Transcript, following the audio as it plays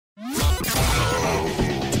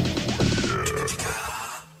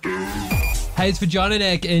Hey, it's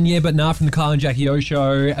Vaginaneck and Yeah But Nah from the Kyle and Jackie O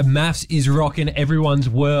show. MAFS is rocking everyone's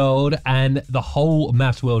world, and the whole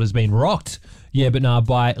MAFS world has been rocked, Yeah But Nah,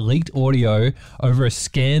 by leaked audio over a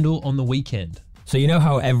scandal on the weekend. So you know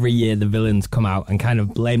how every year the villains come out and kind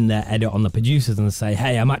of blame their edit on the producers and say,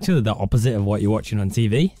 hey, I'm actually the opposite of what you're watching on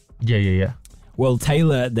TV? Yeah. Well,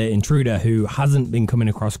 Taylor, the intruder, who hasn't been coming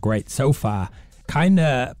across great so far, kind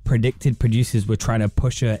of predicted producers were trying to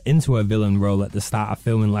push her into a villain role at the start of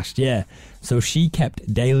filming last year. So she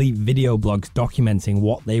kept daily video blogs documenting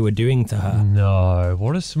what they were doing to her. No,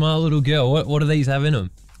 what a smart little girl. What do these have in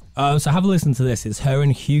them? So have a listen to this. It's her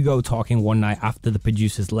and Hugo talking one night after the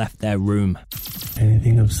producers left their room.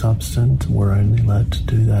 Anything of substance, we're only allowed to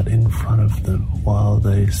do that in front of them while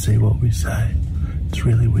they see what we say. It's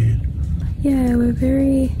really weird. Yeah, we're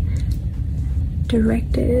very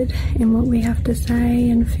directed in what we have to say,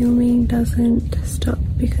 and filming doesn't stop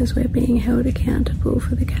because we're being held accountable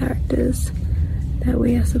for the characters that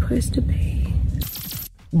we are supposed to be.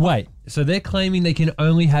 Wait, so they're claiming they can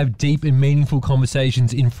only have deep and meaningful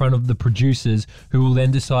conversations in front of the producers, who will then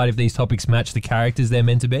decide if these topics match the characters they're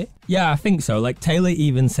meant to be? Yeah, I think so. Like, Taylor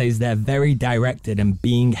even says they're very directed and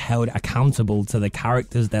being held accountable to the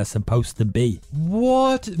characters they're supposed to be.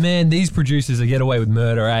 What? Man, these producers will get away with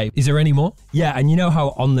murder, eh? Is there any more? Yeah, and you know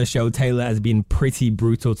how on the show Taylor has been pretty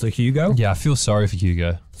brutal to Hugo? Yeah, I feel sorry for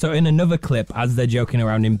Hugo. So in another clip, as they're joking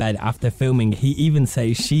around in bed after filming, he even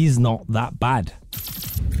says she's not that bad.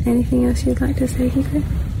 Anything else you'd like to say, Hugo?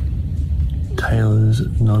 Taylor's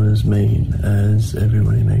not as mean as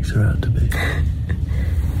everybody makes her out to be.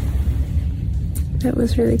 That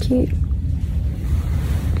was really cute.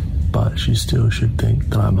 But she still should think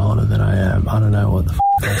that I'm hotter than I am. I don't know what the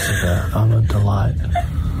that's about. I'm a delight.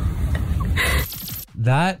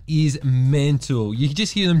 That is mental. You can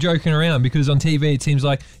just hear them joking around because on TV it seems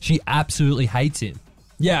like she absolutely hates him.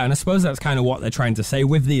 Yeah, and I suppose that's kind of what they're trying to say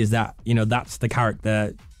with thee, is that, you know, that's the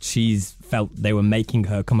character she's felt they were making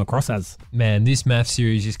her come across as. Man, this MAFS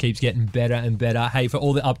series just keeps getting better and better. Hey, for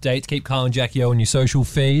all the updates, keep Kyle and Jackie O on your social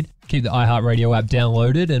feed. Keep the iHeartRadio app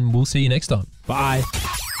downloaded, and we'll see you next time. Bye.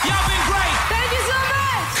 Y'all been great. Thank you so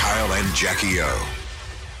much. Kyle and Jackie O.